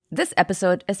This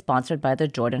episode is sponsored by The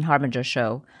Jordan Harbinger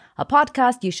Show, a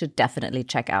podcast you should definitely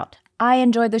check out. I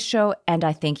enjoy the show, and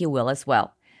I think you will as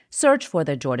well. Search for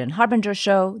The Jordan Harbinger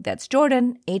Show, that's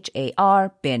Jordan,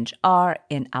 H-A-R, binge R,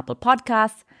 in Apple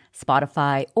Podcasts,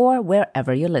 Spotify, or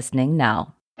wherever you're listening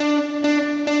now.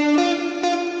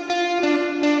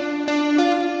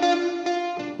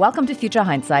 Welcome to Future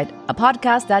Hindsight, a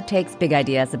podcast that takes big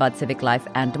ideas about civic life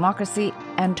and democracy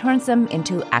and turns them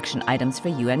into action items for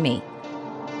you and me.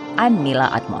 I'm Mila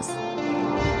Atmos.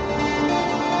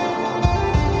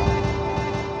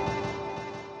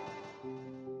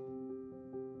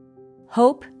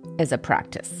 Hope is a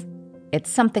practice. It's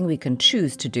something we can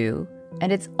choose to do,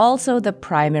 and it's also the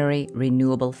primary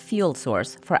renewable fuel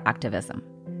source for activism.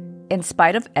 In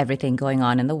spite of everything going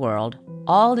on in the world,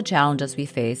 all the challenges we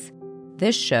face,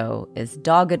 this show is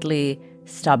doggedly,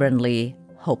 stubbornly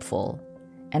hopeful.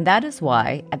 And that is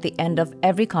why, at the end of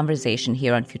every conversation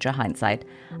here on Future Hindsight,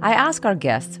 I ask our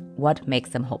guests what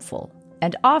makes them hopeful.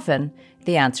 And often,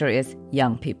 the answer is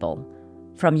young people.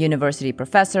 From university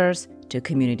professors to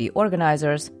community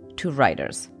organizers to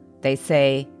writers. They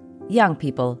say, young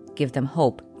people give them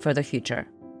hope for the future.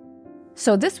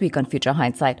 So this week on Future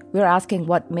Hindsight, we're asking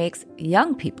what makes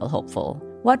young people hopeful?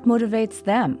 What motivates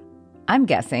them? I'm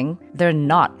guessing they're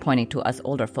not pointing to us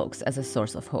older folks as a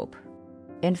source of hope.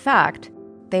 In fact,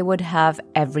 they would have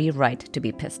every right to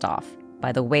be pissed off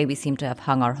by the way we seem to have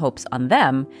hung our hopes on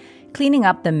them, cleaning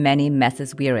up the many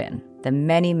messes we're in, the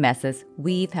many messes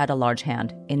we've had a large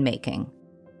hand in making.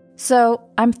 So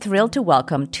I'm thrilled to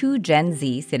welcome two Gen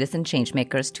Z citizen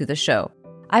changemakers to the show.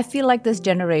 I feel like this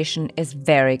generation is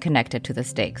very connected to the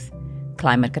stakes.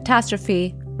 Climate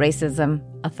catastrophe, racism,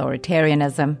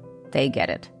 authoritarianism, they get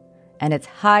it. And it's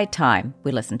high time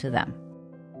we listen to them.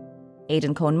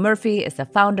 Aidan Cohen-Murphy is the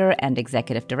founder and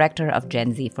executive director of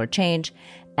Gen Z for Change,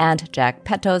 and Jack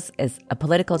Petos is a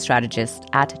political strategist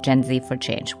at Gen Z for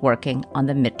Change, working on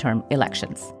the midterm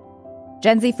elections.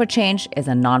 Gen Z for Change is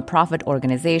a nonprofit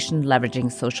organization leveraging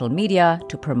social media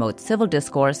to promote civil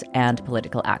discourse and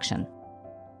political action.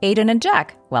 Aidan and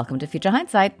Jack, welcome to Future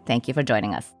Hindsight. Thank you for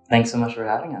joining us. Thanks so much for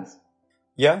having us.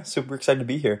 Yeah, super excited to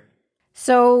be here.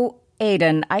 So,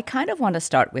 Aidan, I kind of want to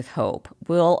start with hope.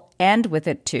 We'll end with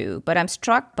it too, but I'm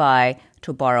struck by,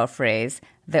 to borrow a phrase,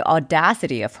 the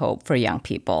audacity of hope for young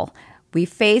people. We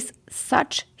face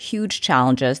such huge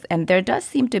challenges, and there does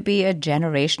seem to be a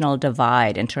generational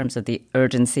divide in terms of the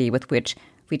urgency with which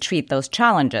we treat those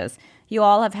challenges. You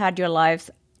all have had your lives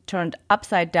turned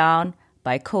upside down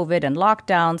by COVID and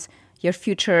lockdowns. Your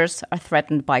futures are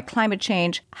threatened by climate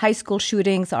change. High school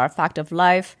shootings are a fact of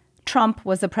life. Trump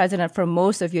was the president for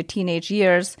most of your teenage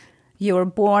years. You were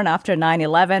born after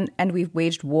 9/11, and we've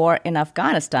waged war in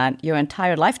Afghanistan your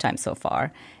entire lifetime so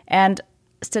far. And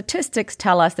statistics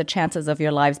tell us the chances of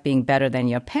your lives being better than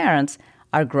your parents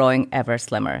are growing ever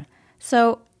slimmer.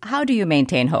 So how do you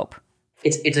maintain hope?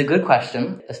 It's a good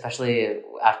question, especially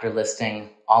after listing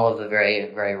all of the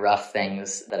very, very rough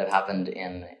things that have happened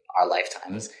in our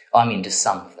lifetimes. Well, I mean, just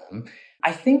some of them.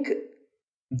 I think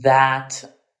that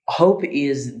hope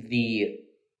is the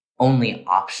only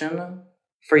option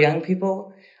for young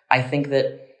people. I think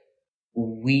that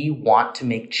we want to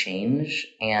make change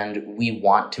and we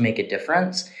want to make a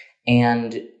difference,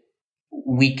 and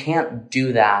we can't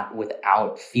do that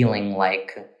without feeling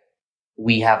like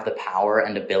we have the power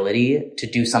and ability to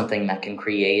do something that can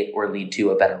create or lead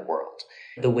to a better world.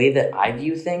 The way that I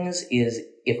view things is,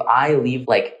 if I leave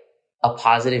like a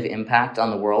positive impact on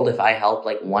the world, if I help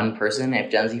like one person, if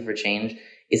Gen Z for Change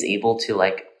is able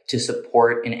to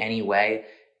support in any way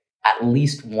at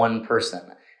least one person,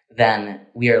 then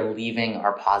we are leaving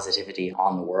our positivity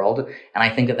on the world. And I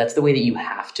think that that's the way that you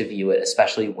have to view it,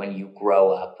 especially when you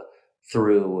grow up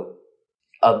through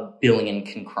a billion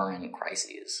concurrent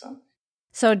crises.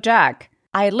 So, Jack,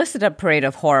 I listed a parade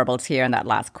of horribles here in that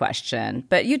last question,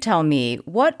 but you tell me,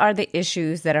 what are the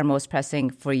issues that are most pressing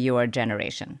for your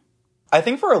generation? I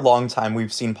think for a long time,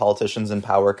 we've seen politicians in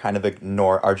power kind of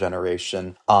ignore our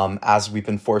generation as we've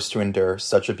been forced to endure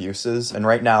such abuses. And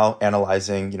right now,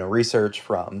 analyzing, research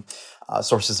from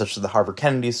sources such as the Harvard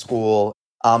Kennedy School,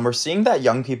 we're seeing that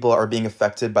young people are being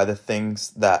affected by the things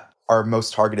that are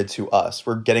most targeted to us.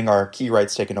 We're getting our key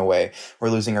rights taken away. We're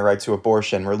losing our right to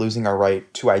abortion. We're losing our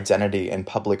right to identity in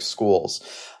public schools.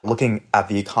 Looking at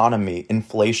the economy,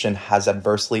 inflation has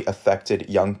adversely affected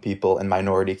young people and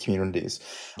minority communities.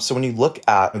 So when you look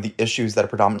at the issues that are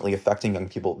predominantly affecting young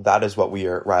people, that is what we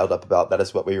are riled up about. That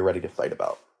is what we are ready to fight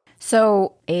about.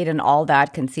 So, Aidan, all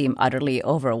that can seem utterly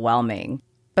overwhelming,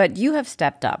 but you have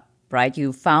stepped up, right?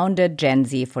 You founded Gen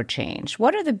Z for Change.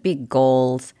 What are the big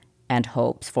goals and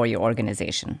hopes for your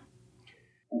organization?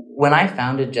 when I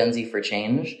founded Gen Z for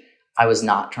Change, I was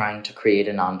not trying to create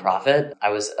a nonprofit. I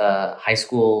was a high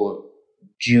school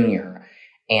junior,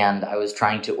 and I was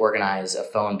trying to organize a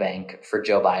phone bank for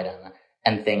Joe Biden,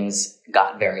 and things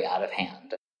got very out of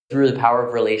hand. Through the power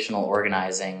of relational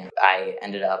organizing, I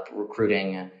ended up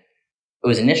recruiting, it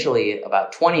was initially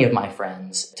about 20 of my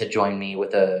friends to join me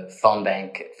with a phone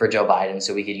bank for Joe Biden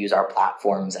so we could use our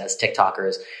platforms as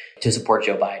TikTokers to support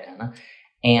Joe Biden.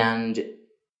 And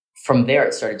from there,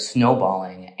 it started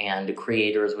snowballing, and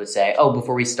creators would say, oh,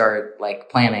 before we start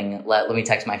planning, let me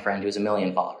text my friend who has 1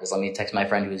 million followers. Let me text my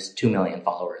friend who has 2 million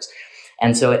followers.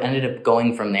 And so it ended up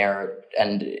going from there.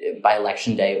 And by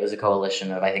election day, it was a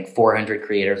coalition of, I think, 400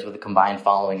 creators with a combined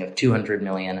following of 200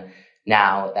 million.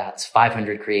 Now that's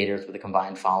 500 creators with a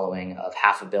combined following of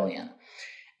 500 million.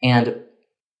 And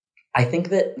I think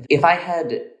that if I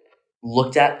had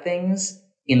looked at things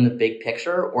in the big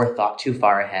picture or thought too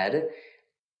far ahead,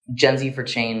 Gen Z for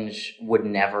Change would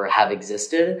never have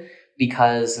existed,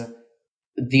 because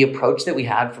the approach that we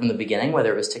had from the beginning,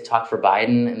 whether it was TikTok for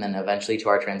Biden and then eventually to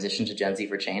our transition to Gen Z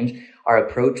for Change, our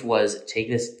approach was take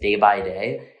this day by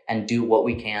day and do what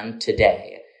we can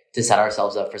today to set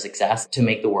ourselves up for success, to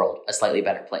make the world a slightly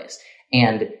better place.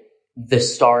 And the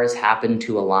stars happened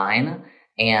to align,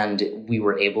 and we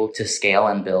were able to scale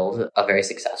and build a very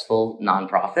successful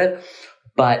nonprofit.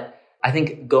 But I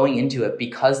think going into it,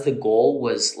 because the goal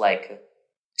was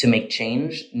to make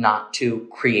change, not to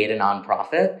create a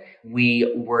nonprofit,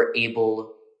 we were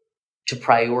able to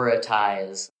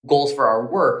prioritize goals for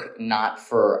our work, not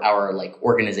for our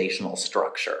organizational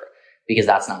structure, because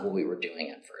that's not what we were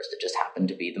doing at first. It just happened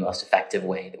to be the most effective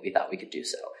way that we thought we could do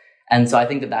so. And so I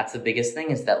think that that's the biggest thing,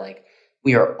 is that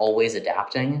we are always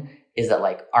adapting, is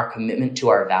that our commitment to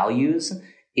our values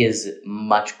is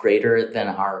much greater than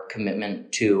our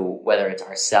commitment to whether it's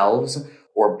ourselves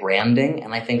or branding.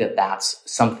 And I think that that's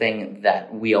something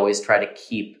that we always try to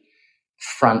keep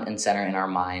front and center in our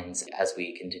minds as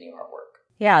we continue our work.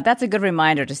 Yeah, that's a good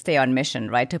reminder to stay on mission,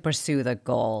 right? To pursue the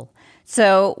goal.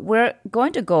 So we're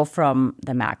going to go from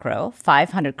the macro,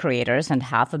 500 creators and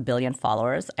 500 million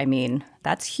followers. I mean,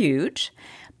 that's huge.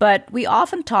 But we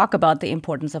often talk about the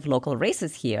importance of local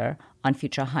races here on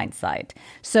Future Hindsight.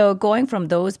 So going from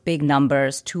those big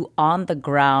numbers to on the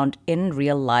ground in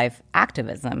real life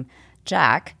activism,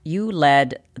 Jack, you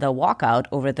led the walkout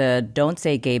over the Don't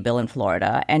Say Gay bill in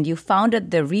Florida, and you founded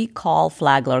the Recall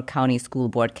Flagler County School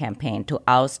Board campaign to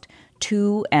oust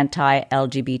 2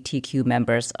 anti-LGBTQ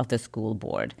members of the school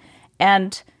board.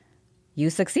 And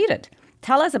you succeeded.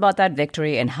 Tell us about that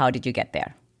victory and how did you get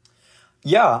there?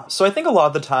 Yeah, so I think a lot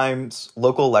of the times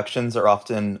local elections are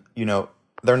often,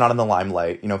 they're not in the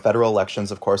limelight. Federal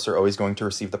elections, of course, are always going to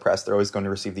receive the press. They're always going to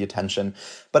receive the attention.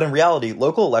 But in reality,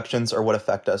 local elections are what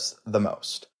affect us the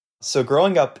most. So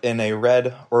growing up in a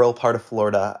red, rural part of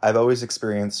Florida, I've always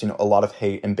experienced, a lot of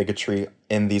hate and bigotry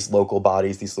in these local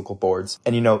bodies, these local boards.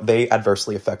 And, they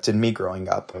adversely affected me growing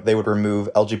up. They would remove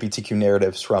LGBTQ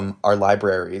narratives from our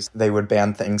libraries. They would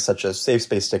ban things such as safe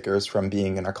space stickers from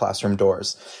being in our classroom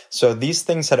doors. So these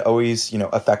things had always,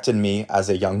 affected me as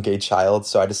a young gay child.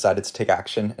 So I decided to take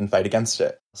action and fight against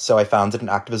it. So I founded an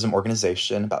activism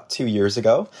organization about 2 years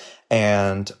ago.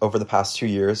 And over the past 2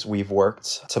 years, we've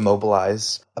worked to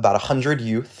mobilize about 100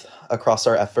 youth across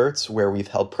our efforts, where we've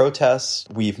held protests,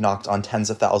 we've knocked on tens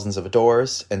of thousands of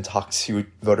doors and talked to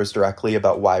voters directly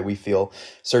about why we feel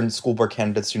certain school board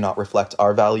candidates do not reflect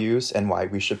our values and why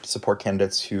we should support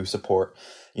candidates who support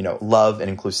love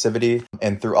and inclusivity.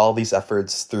 And through all these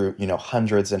efforts, through,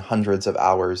 hundreds and hundreds of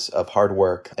hours of hard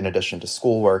work, in addition to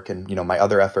schoolwork and, my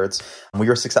other efforts, we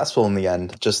were successful in the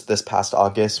end. Just this past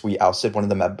August, we ousted one of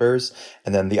the members,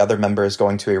 and then the other member is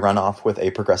going to a runoff with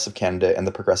a progressive candidate, and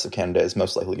the progressive candidate is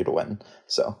most likely to win.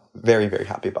 So very, very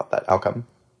happy about that outcome.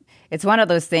 It's one of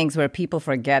those things where people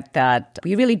forget that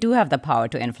we really do have the power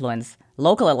to influence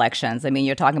local elections. I mean,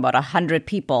 you're talking about 100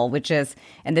 people, which is,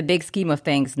 in the big scheme of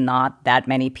things, not that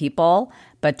many people.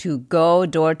 But to go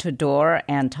door to door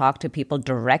and talk to people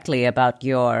directly about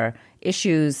your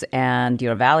issues and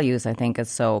your values, I think is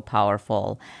so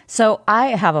powerful. So I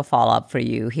have a follow-up for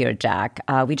you here, Jack.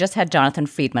 We just had Jonathan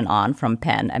Friedman on from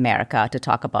PEN America to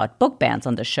talk about book bans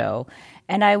on the show.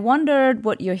 And I wondered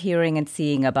what you're hearing and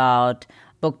seeing about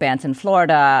book bans in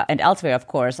Florida and elsewhere, of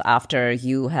course, after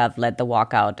you have led the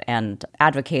walkout and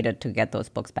advocated to get those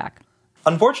books back.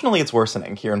 Unfortunately, it's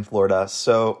worsening here in Florida.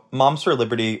 So Moms for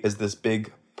Liberty is this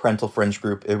big parental fringe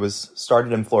group. It was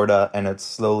started in Florida, and it's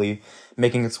slowly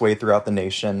making its way throughout the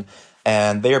nation.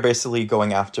 And they are basically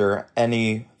going after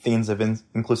any themes of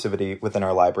inclusivity within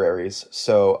our libraries.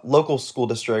 So local school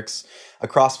districts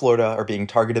across Florida are being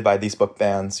targeted by these book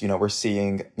bans. We're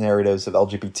seeing narratives of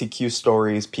LGBTQ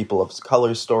stories, people of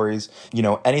color stories,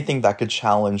 anything that could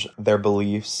challenge their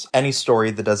beliefs, any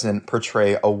story that doesn't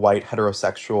portray a white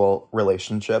heterosexual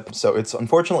relationship. So it's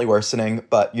unfortunately worsening,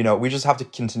 but, we just have to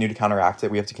continue to counteract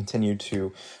it. We have to continue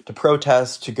to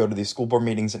protest, to go to these school board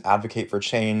meetings and advocate for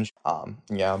change.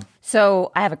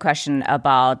 So I have a question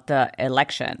about the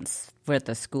elections with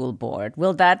the school board.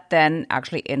 Will that then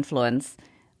actually influence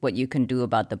what you can do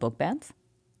about the book bans?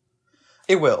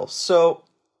 It will. So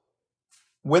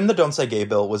when the Don't Say Gay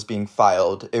bill was being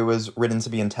filed, it was written to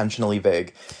be intentionally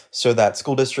vague so that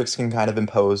school districts can kind of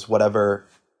impose whatever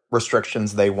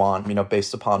restrictions they want,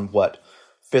 based upon what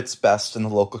fits best in the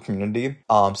local community.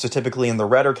 So typically in the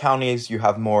redder counties, you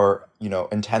have more,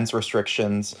 intense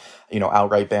restrictions,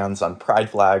 outright bans on pride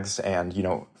flags and,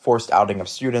 forced outing of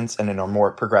students. And in our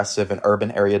more progressive and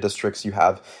urban area districts, you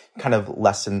have kind of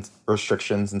lessened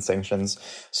restrictions and sanctions.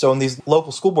 So in these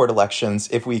local school board elections,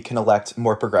 if we can elect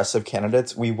more progressive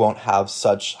candidates, we won't have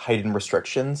such heightened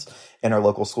restrictions in our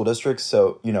local school districts.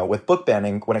 So, with book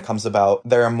banning, when it comes about,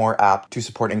 they're more apt to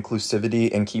support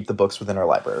inclusivity and keep the books within our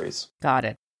libraries. Got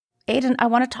it. Aidan, I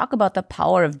want to talk about the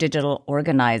power of digital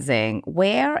organizing.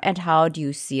 Where and how do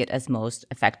you see it as most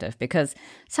effective? Because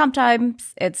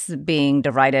sometimes it's being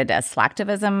derided as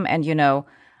slacktivism and,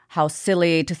 how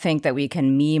silly to think that we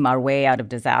can meme our way out of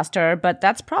disaster. But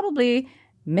that's probably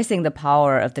missing the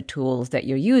power of the tools that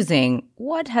you're using.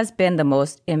 What has been the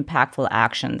most impactful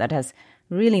action that has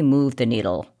really moved the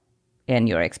needle in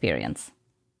your experience?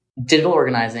 Digital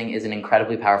organizing is an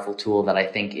incredibly powerful tool that I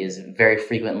think is very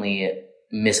frequently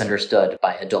misunderstood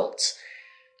by adults.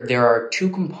 There are two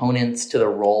components to the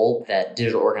role that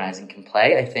digital organizing can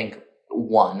play. I think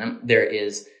one, there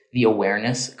is the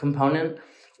awareness component,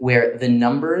 where the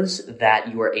numbers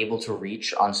that you are able to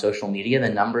reach on social media, the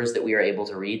numbers that we are able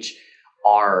to reach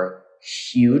are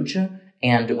huge.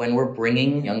 And when we're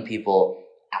bringing young people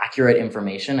accurate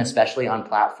information, especially on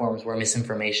platforms where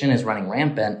misinformation is running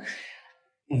rampant,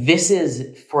 this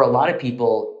is, for a lot of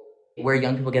people, where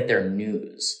young people get their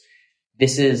news.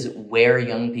 This is where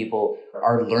young people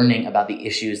are learning about the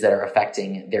issues that are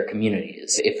affecting their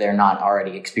communities, if they're not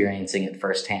already experiencing it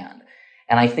firsthand.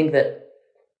 And I think that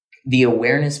the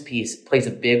awareness piece plays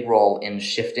a big role in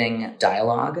shifting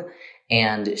dialogue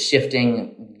and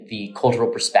shifting the cultural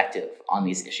perspective on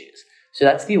these issues. So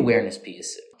that's the awareness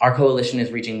piece. Our coalition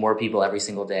is reaching more people every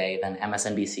single day than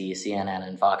MSNBC, CNN,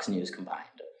 and Fox News combined.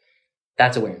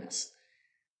 That's awareness.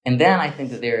 And then I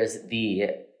think that there is the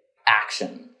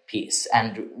action piece.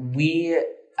 And we,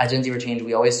 at Gen Z for Change,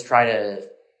 we always try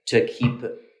to keep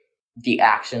the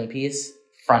action piece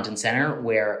front and center,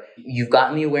 where you've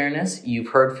gotten the awareness, you've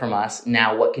heard from us,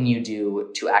 now what can you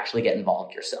do to actually get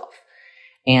involved yourself?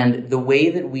 And the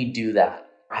way that we do that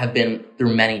have been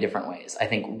through many different ways. I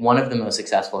think one of the most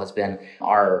successful has been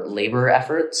our labor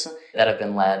efforts that have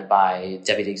been led by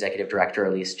Deputy Executive Director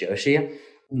Elise Joshi.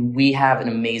 We have an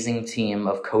amazing team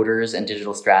of coders and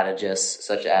digital strategists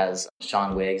such as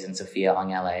Sean Wiggs and Sophia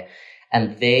Angele,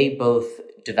 and they both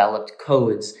developed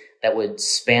codes that would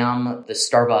spam the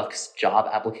Starbucks job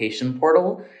application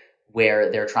portal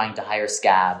where they're trying to hire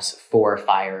scabs for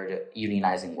fired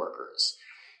unionizing workers.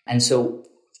 And so,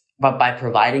 but by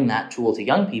providing that tool to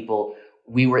young people,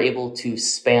 we were able to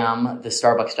spam the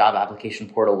Starbucks job application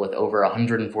portal with over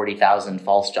 140,000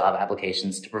 false job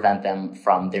applications to prevent them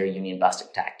from their union busting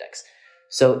tactics.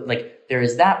 So there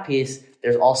is that piece.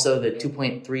 There's also the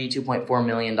 $2.4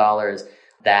 million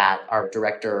that our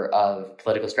director of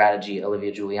political strategy,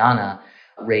 Olivia Giuliana,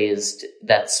 raised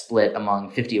that split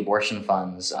among 50 abortion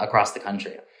funds across the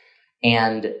country.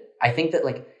 And I think that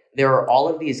there are all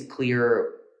of these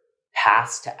clear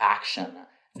paths to action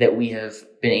that we have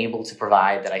been able to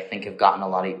provide that I think have gotten a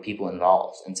lot of people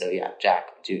involved. And so, yeah,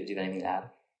 Jack, do you have anything to add?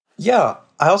 Yeah,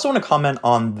 I also want to comment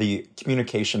on the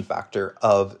communication factor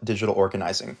of digital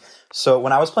organizing. So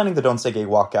when I was planning the Don't Say Gay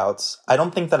walkouts, I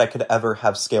don't think that I could ever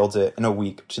have scaled it in a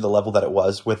week to the level that it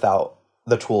was without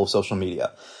the tool of social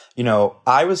media.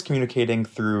 I was communicating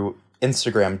through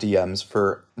Instagram DMs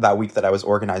for that week that I was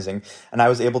organizing, and I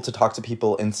was able to talk to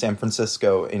people in San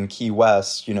Francisco, in Key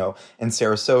West, in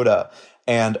Sarasota.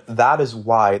 And that is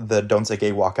why the Don't Say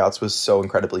Gay walkouts was so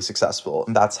incredibly successful.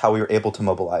 And that's how we were able to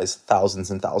mobilize thousands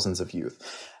and thousands of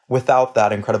youth. Without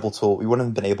that incredible tool, we wouldn't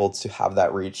have been able to have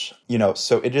that reach.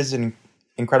 So it is an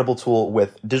incredible tool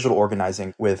with digital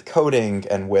organizing, with coding,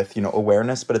 and with,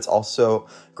 awareness, but it's also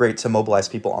great to mobilize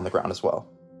people on the ground as well.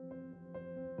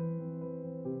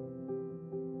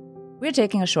 We're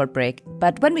taking a short break,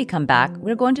 but when we come back,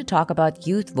 we're going to talk about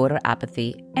youth voter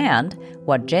apathy and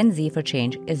what Gen Z for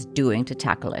Change is doing to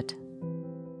tackle it.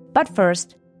 But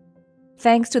first,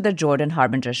 thanks to the Jordan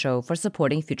Harbinger Show for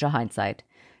supporting Future Hindsight.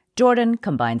 Jordan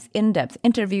combines in-depth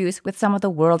interviews with some of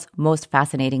the world's most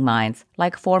fascinating minds,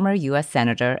 like former U.S.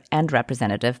 Senator and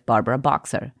Representative Barbara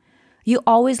Boxer. You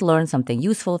always learn something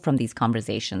useful from these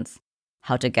conversations.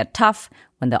 How to get tough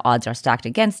when the odds are stacked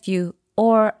against you,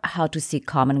 or how to seek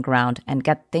common ground and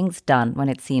get things done when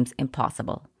it seems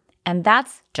impossible. And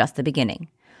that's just the beginning.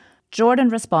 Jordan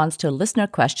responds to listener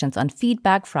questions on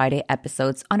Feedback Friday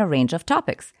episodes on a range of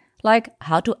topics, like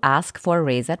how to ask for a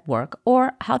raise at work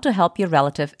or how to help your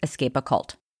relative escape a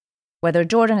cult. Whether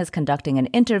Jordan is conducting an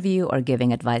interview or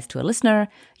giving advice to a listener,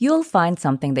 you'll find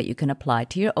something that you can apply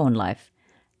to your own life.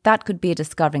 That could be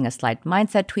discovering a slight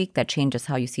mindset tweak that changes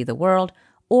how you see the world,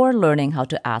 or learning how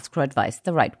to ask for advice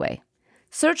the right way.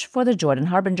 Search for The Jordan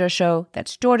Harbinger Show,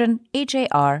 that's Jordan,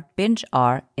 H-A-R, Binge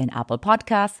R, in Apple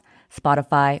Podcasts,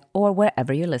 Spotify, or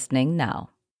wherever you're listening now.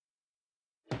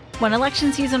 When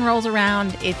election season rolls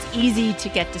around, it's easy to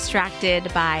get distracted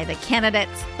by the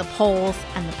candidates, the polls,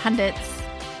 and the pundits.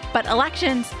 But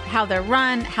elections, how they're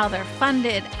run, how they're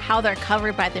funded, how they're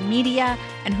covered by the media,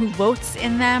 and who votes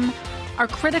in them are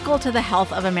critical to the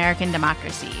health of American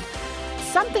democracy.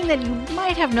 Something that you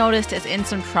might have noticed is in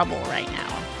some trouble right now.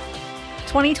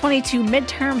 2022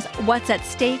 midterms, What's at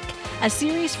Stake, a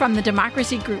series from the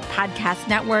Democracy Group podcast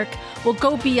network, will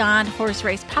go beyond horse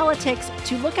race politics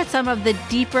to look at some of the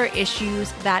deeper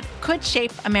issues that could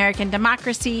shape American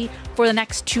democracy for the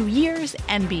next 2 years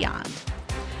and beyond.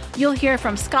 You'll hear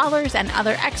from scholars and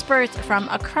other experts from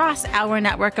across our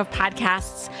network of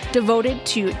podcasts devoted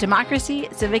to democracy,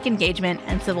 civic engagement,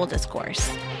 and civil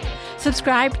discourse.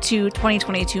 Subscribe to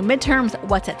 2022 midterms,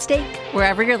 What's at Stake,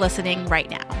 wherever you're listening right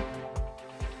now.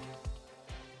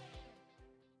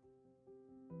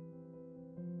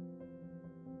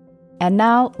 And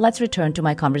now, let's return to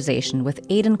my conversation with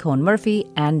Aidan Cohen-Murphy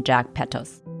and Jack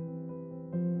Petos.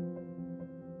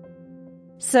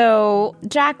 So,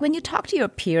 Jack, when you talk to your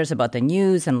peers about the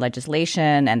news and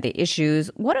legislation and the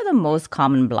issues, what are the most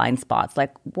common blind spots?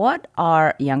 Like, what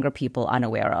are younger people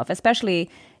unaware of, especially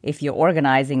if you're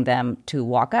organizing them to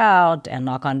walk out and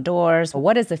knock on doors?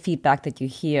 What is the feedback that you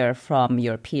hear from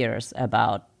your peers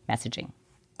about messaging?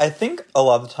 I think a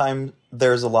lot of the time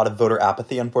there's a lot of voter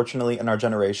apathy, unfortunately, in our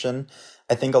generation.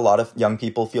 I think a lot of young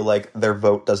people feel like their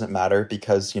vote doesn't matter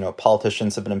because,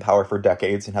 politicians have been in power for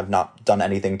decades and have not done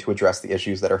anything to address the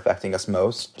issues that are affecting us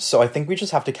most. So I think we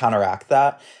just have to counteract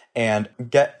that and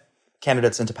get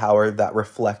candidates into power that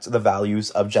reflect the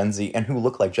values of Gen Z and who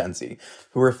look like Gen Z,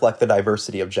 who reflect the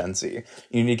diversity of Gen Z.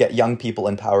 You need to get young people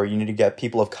in power. You need to get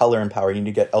people of color in power. You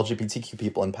need to get LGBTQ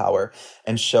people in power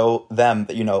and show them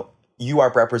that, you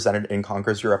are represented in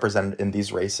Congress, you're represented in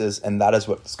these races, and that is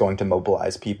what's going to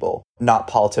mobilize people, not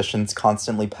politicians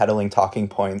constantly peddling talking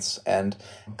points and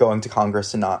going to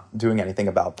Congress and not doing anything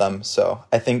about them. So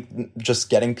I think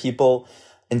just getting people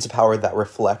into power that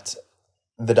reflect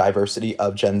the diversity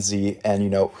of Gen Z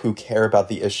and, who care about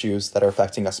the issues that are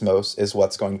affecting us most is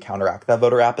what's going to counteract that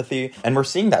voter apathy. And we're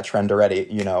seeing that trend already.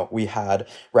 We had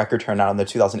record turnout in the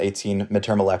 2018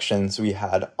 midterm elections. We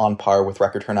had on par with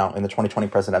record turnout in the 2020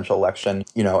 presidential election,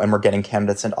 and we're getting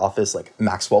candidates into office like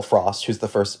Maxwell Frost, who's the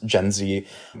first Gen Z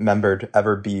member to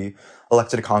ever be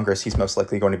elected to Congress. He's most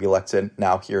likely going to be elected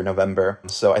now here in November.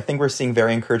 So I think we're seeing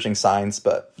very encouraging signs,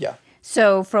 but yeah.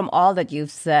 So from all that you've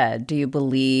said, do you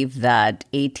believe that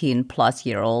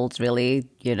 18-plus-year-olds really,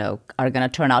 are going to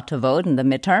turn out to vote in the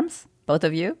midterms, both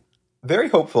of you? Very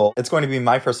hopeful. It's going to be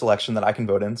my first election that I can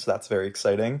vote in, so that's very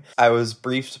exciting. I was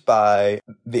briefed by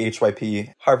the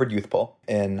HYP Harvard Youth Poll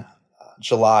in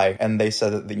July, and they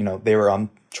said that, they were on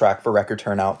track for record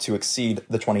turnout to exceed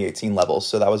the 2018 levels,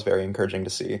 so that was very encouraging to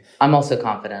see. I'm also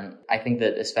confident. I think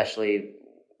that especially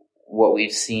what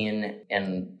we've seen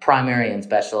in primary and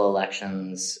special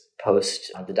elections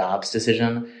post the Dobbs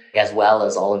decision, as well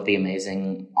as all of the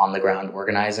amazing on-the-ground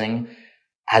organizing,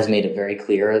 has made it very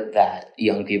clear that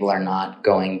young people are not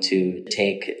going to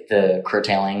take the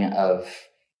curtailing of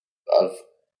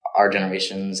our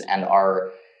generations and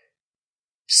our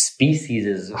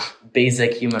species'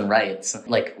 basic human rights.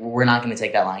 Like, we're not going to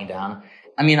take that lying down.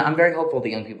 I mean, I'm very hopeful that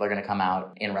young people are going to come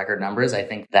out in record numbers. I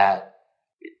think that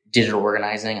digital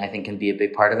organizing, I think, can be a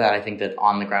big part of that. I think that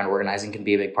on-the-ground organizing can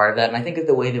be a big part of that. And I think that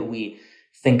the way that we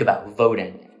think about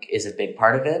voting is a big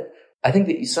part of it. I think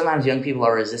that sometimes young people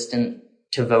are resistant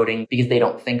to voting because they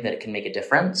don't think that it can make a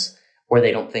difference or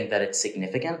they don't think that it's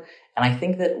significant. And I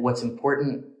think that what's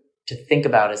important to think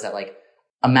about is that, like,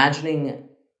 imagining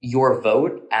your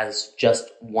vote as just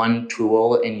one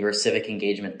tool in your civic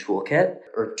engagement toolkit,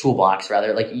 or toolbox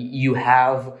rather. Like, you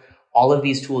have all of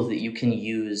these tools that you can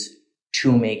use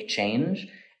to make change,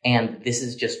 and this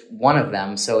is just one of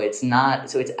them. So it's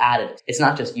added. It's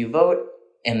not just you vote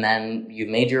and then you've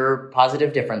made your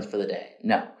positive difference for the day.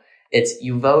 No, it's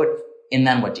you vote and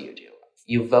then what do?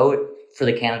 You vote for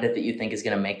the candidate that you think is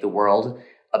going to make the world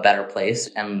a better place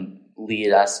and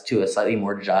lead us to a slightly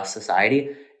more just society.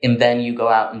 And then you go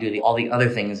out and do all the other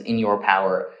things in your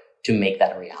power to make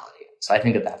that a reality. So I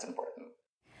think that that's important.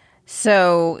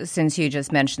 So since you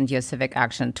just mentioned your civic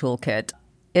action toolkit,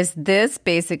 is this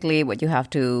basically what you have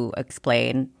to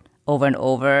explain over and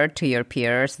over to your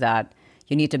peers, that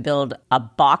you need to build a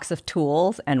box of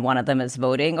tools and one of them is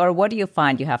voting? Or what do you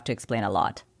find you have to explain a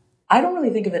lot? I don't really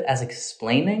think of it as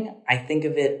explaining. I think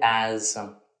of it as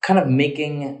kind of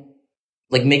making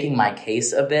my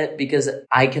case a bit, because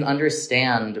I can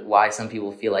understand why some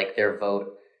people feel like their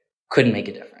vote couldn't make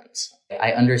a difference.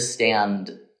 I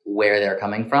understand where they're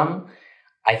coming from.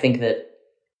 I think that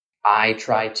I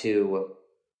try to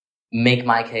make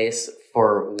my case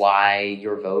for why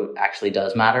your vote actually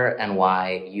does matter and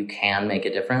why you can make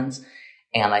a difference.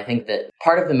 And I think that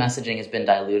part of the messaging has been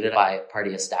diluted by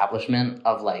party establishment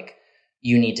of like,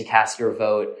 you need to cast your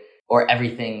vote or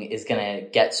everything is going to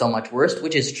get so much worse,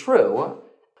 which is true.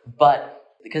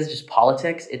 But because it's just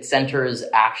politics, it centers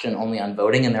action only on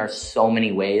voting. And there are so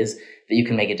many ways that you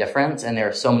can make a difference. And there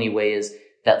are so many ways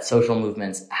that social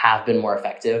movements have been more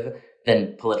effective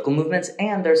than political movements.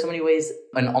 And there are so many ways,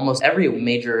 and almost every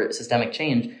major systemic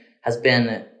change has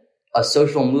been a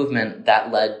social movement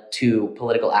that led to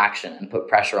political action and put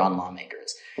pressure on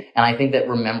lawmakers. And I think that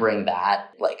remembering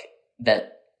that, like,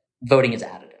 that voting is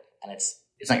additive and it's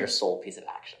not your sole piece of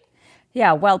action.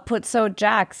 Yeah, well put. So,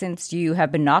 Jack, since you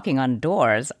have been knocking on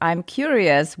doors, I'm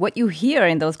curious what you hear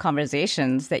in those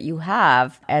conversations that you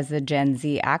have as a Gen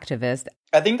Z activist.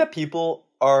 I think that people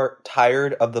are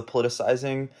tired of the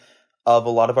politicizing of a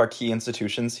lot of our key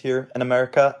institutions here in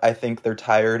America. I think they're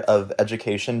tired of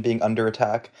education being under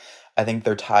attack. I think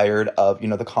they're tired of,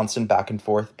 the constant back and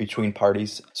forth between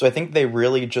parties. So I think they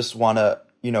really just want to,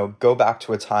 go back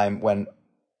to a time when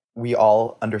we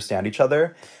all understand each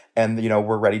other and,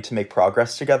 we're ready to make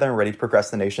progress together and ready to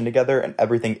progress the nation together. And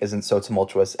everything isn't so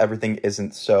tumultuous. Everything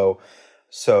isn't so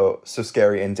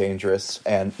scary and dangerous.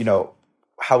 And,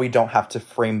 how we don't have to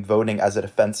frame voting as a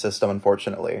defense system,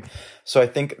 unfortunately. So I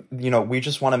think, we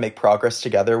just want to make progress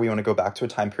together. We want to go back to a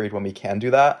time period when we can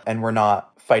do that. And we're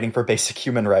not fighting for basic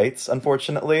human rights,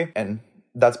 unfortunately. And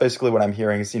that's basically what I'm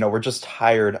hearing is, we're just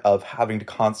tired of having to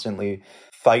constantly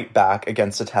fight back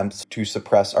against attempts to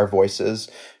suppress our voices,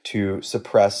 to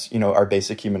suppress, our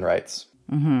basic human rights.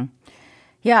 Mm-hmm.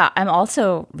 Yeah, I'm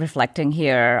also reflecting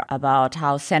here about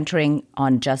how centering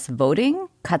on just voting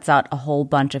cuts out a whole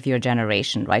bunch of your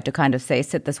generation, right? To kind of say,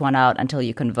 sit this one out until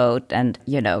you can vote. And,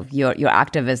 your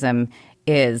activism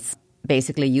is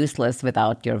basically useless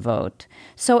without your vote.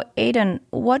 So, Aidan,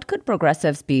 what could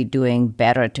progressives be doing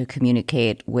better to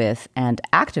communicate with and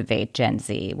activate Gen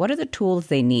Z? What are the tools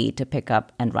they need to pick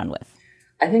up and run with?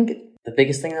 I think the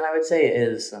biggest thing that I would say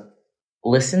is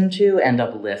listen to and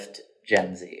uplift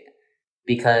Gen Z.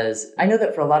 Because I know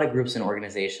that for a lot of groups and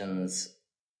organizations,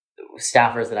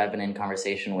 staffers that I've been in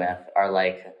conversation with are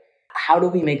like, how do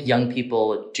we make young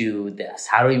people do this?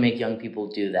 How do we make young people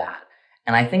do that?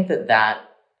 And I think that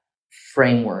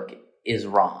framework is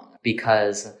wrong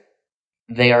because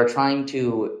they are trying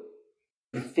to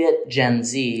fit Gen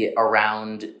Z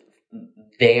around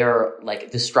their,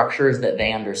 the structures that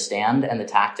they understand and the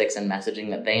tactics and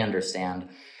messaging that they understand,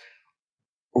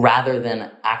 rather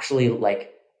than actually,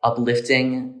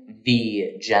 uplifting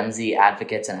the Gen Z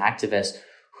advocates and activists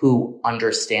who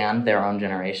understand their own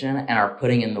generation and are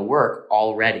putting in the work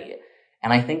already.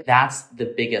 And I think that's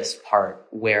the biggest part,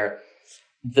 where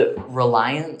the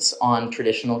reliance on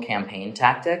traditional campaign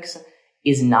tactics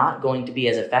is not going to be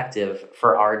as effective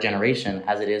for our generation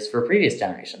as it is for previous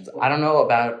generations. I don't know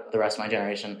about the rest of my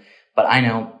generation, but I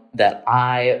know that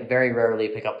I very rarely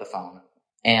pick up the phone.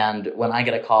 And when I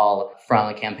get a call from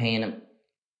a campaign,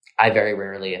 I very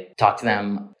rarely talk to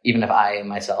them, even if I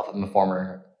myself am a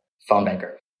former phone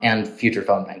banker and future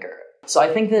phone banker. So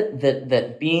I think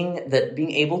that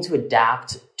being able to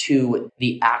adapt to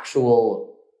the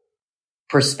actual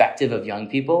perspective of young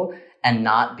people and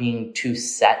not being too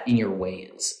set in your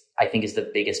ways, I think is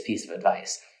the biggest piece of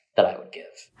advice that I would give.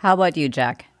 How about you,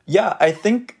 Jack? Yeah, I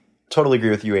totally agree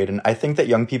with you, Aidan. I think that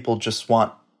young people just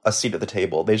want a seat at the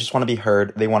table. They just want to be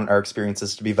heard. They want our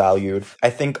experiences to be valued. I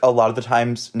think a lot of the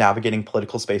times navigating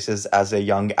political spaces as a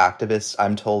young activist,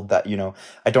 I'm told that,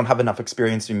 I don't have enough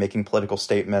experience in making political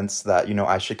statements, that,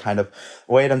 I should kind of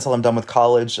wait until I'm done with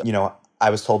college. I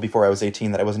was told before I was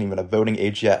 18 that I wasn't even a voting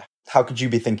age yet. How could you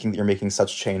be thinking that you're making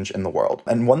such change in the world?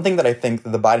 And one thing that I think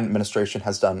the Biden administration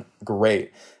has done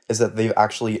great is that they've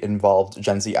actually involved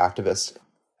Gen Z activists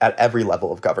at every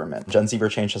level of government. Gen Z for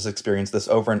Change has experienced this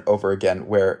over and over again,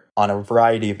 where on a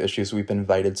variety of issues, we've been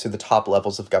invited to the top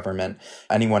levels of government,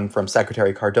 anyone from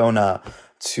Secretary Cardona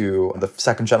to the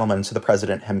second gentleman to the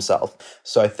president himself.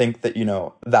 So I think that,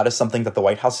 that is something that the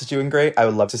White House is doing great. I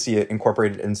would love to see it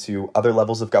incorporated into other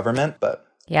levels of government, but...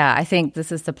 Yeah, I think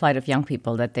this is the plight of young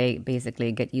people, that they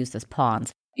basically get used as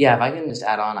pawns. Yeah, if I can just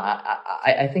add on,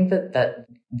 I think that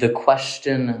the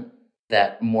question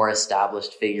that more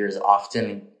established figures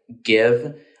often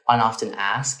give and often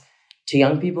ask to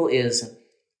young people is,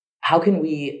 how can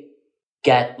we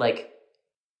get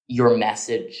your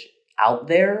message out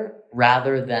there,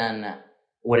 rather than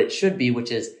what it should be,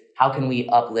 which is, how can we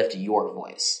uplift your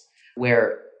voice?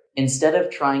 Where instead of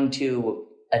trying to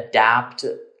adapt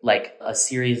a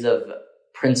series of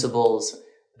principles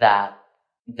that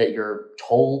you're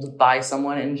told by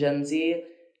someone in Gen Z,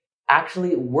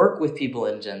 actually work with people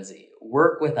in Gen Z,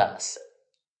 work with us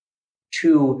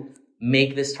to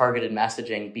make this targeted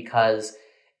messaging, because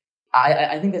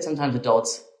I think that sometimes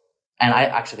adults, and I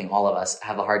actually think all of us,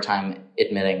 have a hard time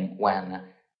admitting when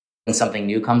something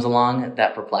new comes along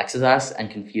that perplexes us and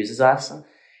confuses us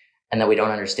and that we don't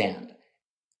understand.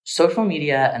 Social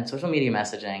media and social media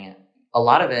messaging, a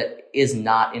lot of it is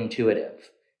not intuitive.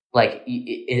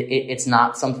 It's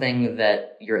not something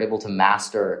that you're able to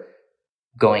master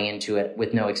going into it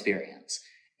with no experience.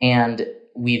 And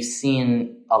we've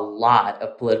seen a lot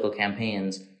of political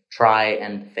campaigns try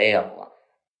and fail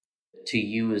to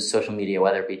use social media,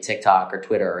 whether it be TikTok or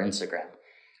Twitter or Instagram.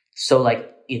 So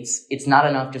it's not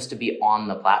enough just to be on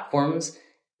the platforms.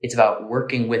 It's about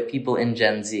working with people in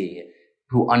Gen Z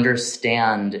who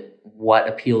understand what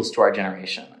appeals to our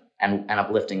generation and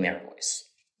uplifting their voice,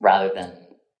 rather than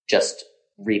just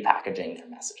repackaging their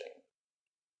messaging.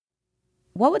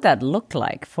 What would that look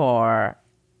like for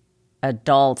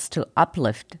adults to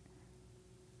uplift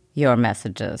your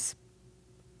messages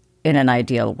in an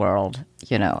ideal world,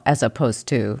 as opposed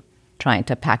to trying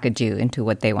to package you into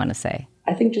what they want to say?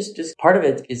 I think just part of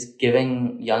it is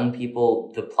giving young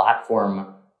people the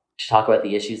platform to talk about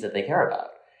the issues that they care about.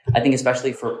 I think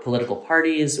especially for political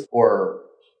parties or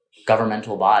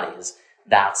governmental bodies,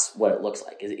 that's what it looks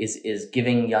like, is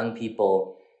giving young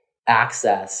people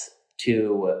access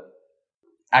to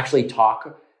actually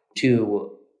talk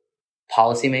to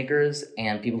policymakers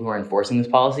and people who are enforcing this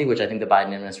policy, which I think the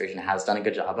Biden administration has done a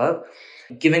good job of,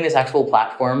 giving this actual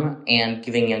platform and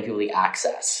giving young people the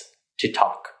access to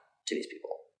talk to these people.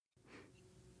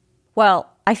 Well,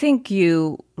 I think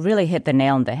you really hit the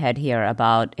nail on the head here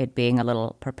about it being a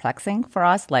little perplexing for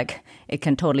us. It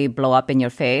can totally blow up in your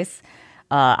face,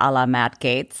 a la Matt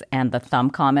Gaetz and the thumb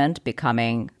comment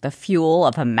becoming the fuel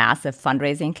of a massive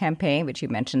fundraising campaign, which you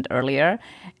mentioned earlier.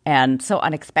 And so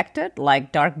unexpected,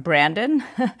 like Dark Brandon.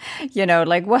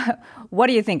 What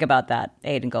do you think about that?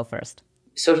 Aiden, go first.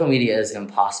 Social media is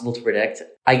impossible to predict.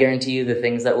 I guarantee you the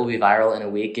things that will be viral in a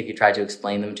week, if you tried to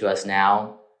explain them to us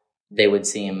now, they would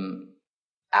seem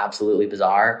absolutely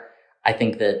bizarre. I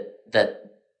think that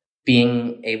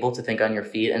being able to think on your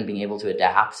feet and being able to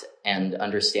adapt and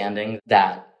understanding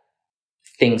that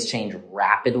things change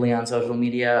rapidly on social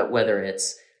media, whether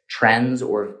it's trends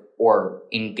or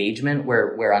engagement,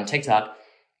 where on TikTok,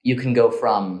 you can go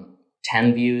from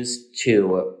 10 views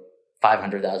to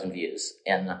 500,000 views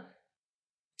in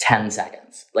 10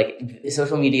 seconds.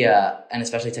 Social media, and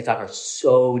especially TikTok, are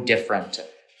so different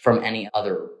from any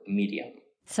other medium.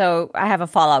 So I have a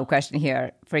follow-up question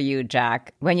here for you,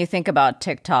 Jack. When you think about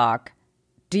TikTok,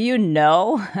 do you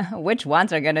know which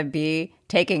ones are going to be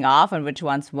taking off and which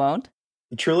ones won't?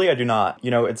 Truly, I do not.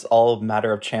 It's all a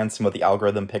matter of chance and what the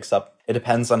algorithm picks up. It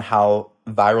depends on how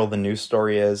viral the news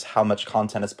story is, how much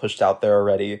content is pushed out there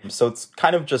already. So it's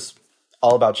kind of just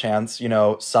all about chance.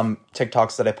 Some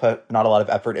TikToks that I put not a lot of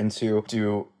effort into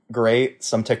do great.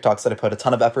 Some TikToks that I put a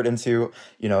ton of effort into,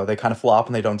 they kind of flop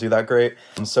and they don't do that great.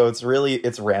 So it's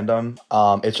random.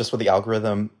 It's just what the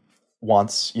algorithm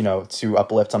wants, to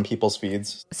uplift on people's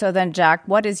feeds. So then, Jack,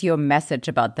 what is your message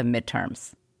about the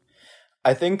midterms?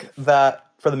 I think that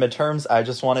for the midterms, I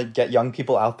just want to get young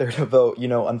people out there to vote.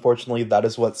 Unfortunately, that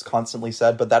is what's constantly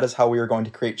said, but that is how we are going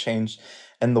to create change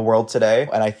in the world today.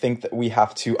 And I think that we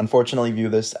have to, unfortunately, view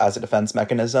this as a defense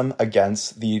mechanism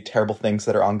against the terrible things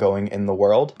that are ongoing in the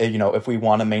world. If we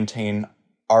want to maintain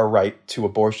our right to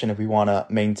abortion, if we want to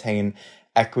maintain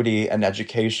equity and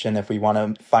education, if we want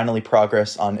to finally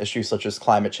progress on issues such as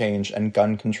climate change and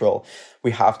gun control,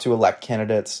 we have to elect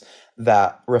candidates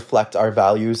that reflect our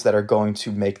values, that are going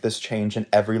to make this change in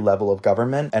every level of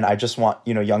government. And I just want,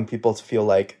 young people to feel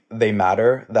like they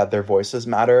matter, that their voices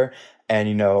matter. And,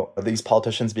 these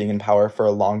politicians being in power for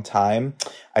a long time,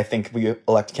 I think we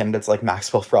elect candidates like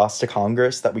Maxwell Frost to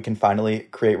Congress, that we can finally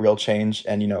create real change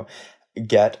and,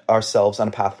 get ourselves on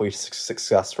a pathway to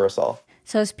success for us all.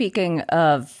 So speaking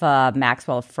of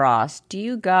Maxwell Frost, do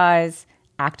you guys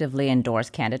actively endorse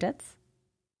candidates?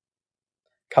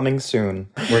 Coming soon.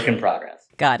 Work in progress.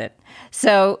 Got it.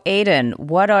 So, Aidan,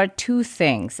 what are 2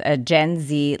 things a Gen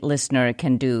Z listener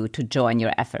can do to join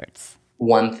your efforts?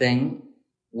 One thing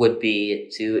would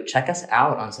be to check us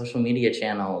out on social media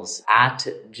channels at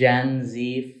Gen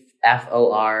Z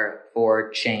FOR for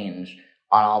Change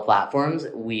on all platforms.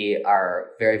 We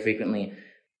are very frequently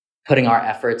putting our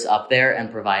efforts up there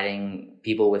and providing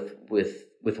people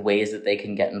with ways that they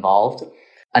can get involved.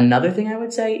 Another thing I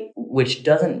would say, which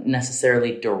doesn't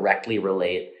necessarily directly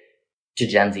relate to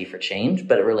Gen Z for Change,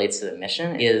 but it relates to the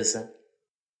mission, is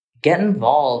get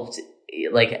involved,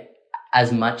 like,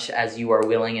 as much as you are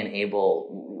willing and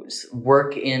able.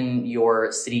 Work in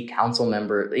your city council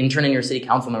member, intern in your city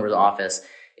council member's office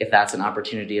if that's an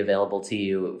opportunity available to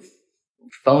you.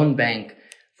 Phone bank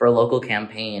for a local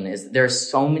campaign. There are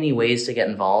so many ways to get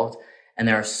involved, and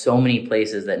there are so many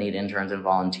places that need interns and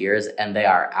volunteers, and they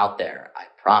are out there, I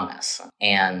promise.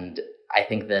 And I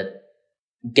think that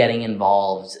getting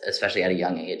involved, especially at a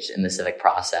young age in the civic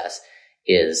process,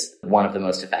 is one of the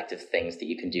most effective things that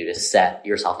you can do to set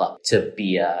yourself up to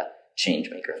be a change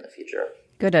maker in the future.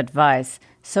 Good advice.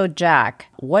 So, Jack,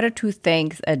 what are 2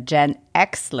 things a Gen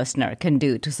X listener can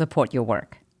do to support your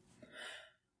work?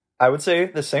 I would say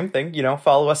the same thing,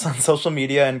 follow us on social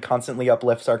media and constantly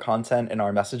uplift our content and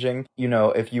our messaging.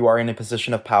 If you are in a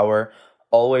position of power,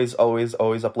 always, always,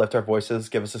 always uplift our voices,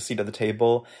 give us a seat at the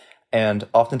table. And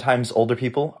oftentimes older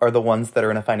people are the ones that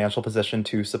are in a financial position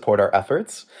to support our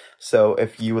efforts. So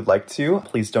if you would like to,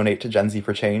 please donate to Gen Z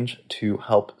for Change to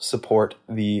help support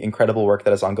the incredible work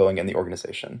that is ongoing in the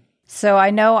organization. So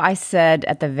I know I said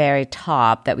at the very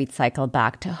top that we'd cycle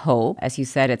back to hope. As you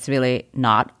said, it's really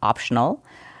not optional.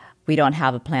 We don't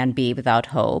have a plan B without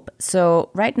hope. So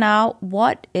right now,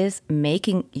 what is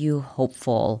making you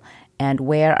hopeful, and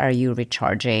where are you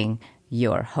recharging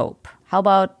your hope? How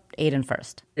about Aidan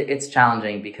first? It's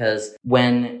challenging because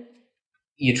when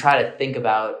you try to think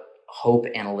about hope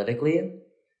analytically,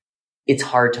 it's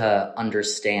hard to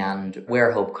understand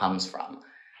where hope comes from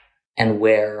and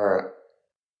where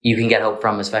you can get hope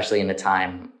from, especially in a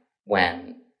time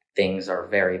when things are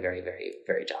very, very, very,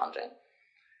 very challenging.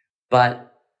 But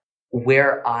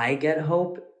where I get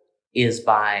hope is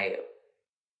by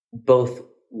both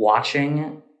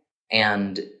watching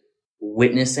and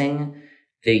witnessing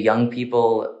the young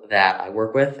people that I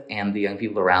work with and the young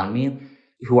people around me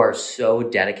who are so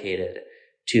dedicated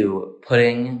to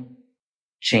putting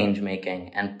change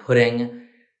making and putting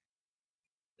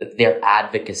their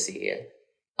advocacy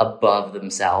above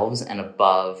themselves and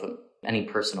above any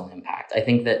personal impact. I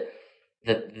think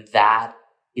that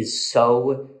is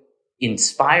so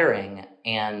inspiring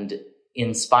and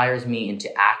inspires me into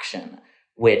action,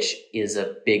 which is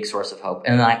a big source of hope.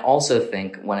 And then I also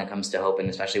think when it comes to hope, and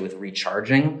especially with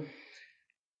recharging,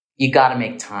 you got to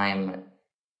make time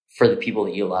for the people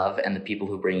that you love and the people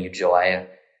who bring you joy.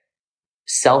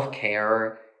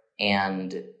 Self-care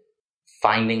and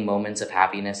finding moments of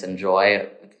happiness and joy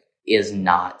is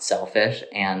not selfish.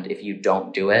 And if you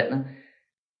don't do it,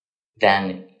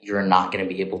 then you're not going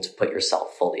to be able to put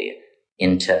yourself fully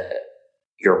into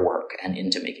your work and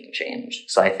into making change.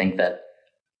 So I think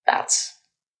that's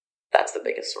the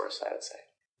biggest source, I would say.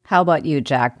 How about you,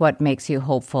 Jack? What makes you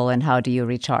hopeful, and how do you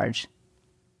recharge?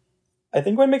 I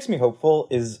think what makes me hopeful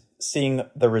is seeing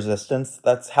the resistance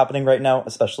that's happening right now,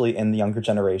 especially in the younger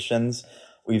generations.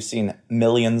 We've seen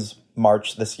millions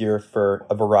march this year for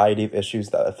a variety of issues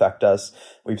that affect us.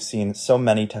 We've seen so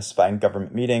many testify in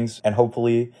government meetings, and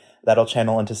hopefully that'll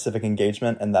channel into civic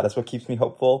engagement, and that is what keeps me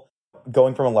hopeful.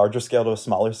 Going from a larger scale to a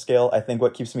smaller scale, I think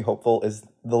what keeps me hopeful is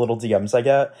the little DMs I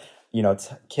get.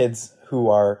 Kids who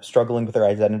are struggling with their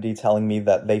identity telling me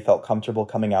that they felt comfortable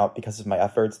coming out because of my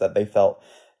efforts, that they felt,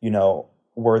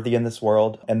 worthy in this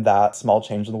world. And that small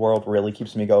change in the world really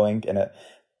keeps me going, and it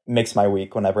makes my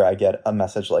week whenever I get a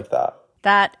message like that.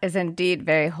 That is indeed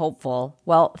very hopeful.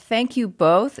 Well, thank you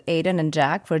both, Aidan and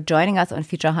Jack, for joining us on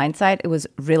Future Hindsight. It was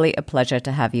really a pleasure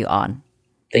to have you on.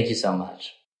 Thank you so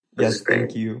much. Yes,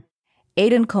 thank you.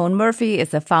 Aidan Cohn-Murphy is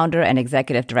the founder and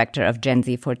executive director of Gen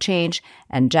Z for Change,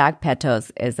 and Jack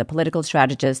Petos is a political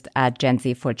strategist at Gen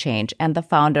Z for Change and the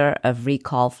founder of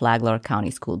Recall Flagler County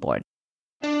School Board.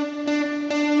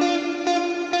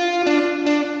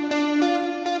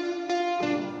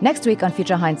 Next week on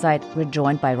Future Hindsight, we're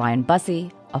joined by Ryan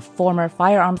Bussey, a former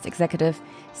firearms executive,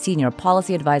 senior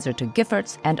policy advisor to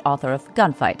Giffords, and author of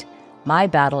Gunfight, My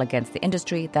Battle Against the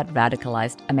Industry That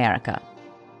Radicalized America.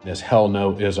 This hell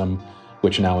no-ism,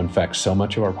 which now infects so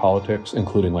much of our politics,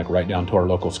 including like right down to our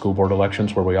local school board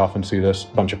elections, where we often see this. A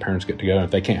bunch of parents get together, and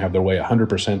if they can't have their way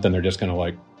 100%, then they're just going to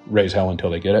like raise hell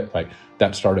until they get it. Like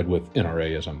that started with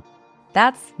NRA-ism.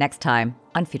 That's next time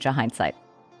on Future Hindsight.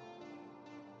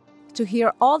 To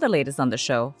hear all the latest on the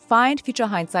show, find Future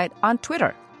Hindsight on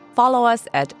Twitter. Follow us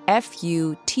at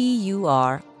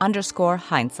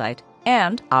FUTUR_hindsight.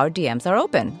 And our DMs are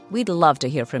open. We'd love to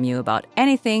hear from you about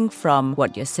anything from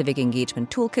what your civic engagement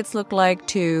toolkits look like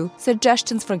to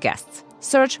suggestions for guests.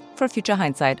 Search for Future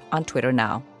Hindsight on Twitter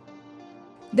now.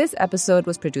 This episode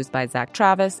was produced by Zach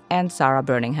Travis and Sarah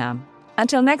Birmingham.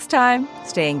 Until next time,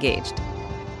 stay engaged.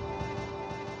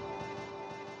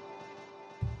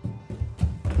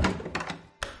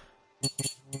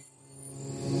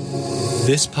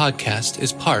 This podcast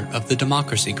is part of the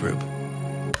Democracy Group.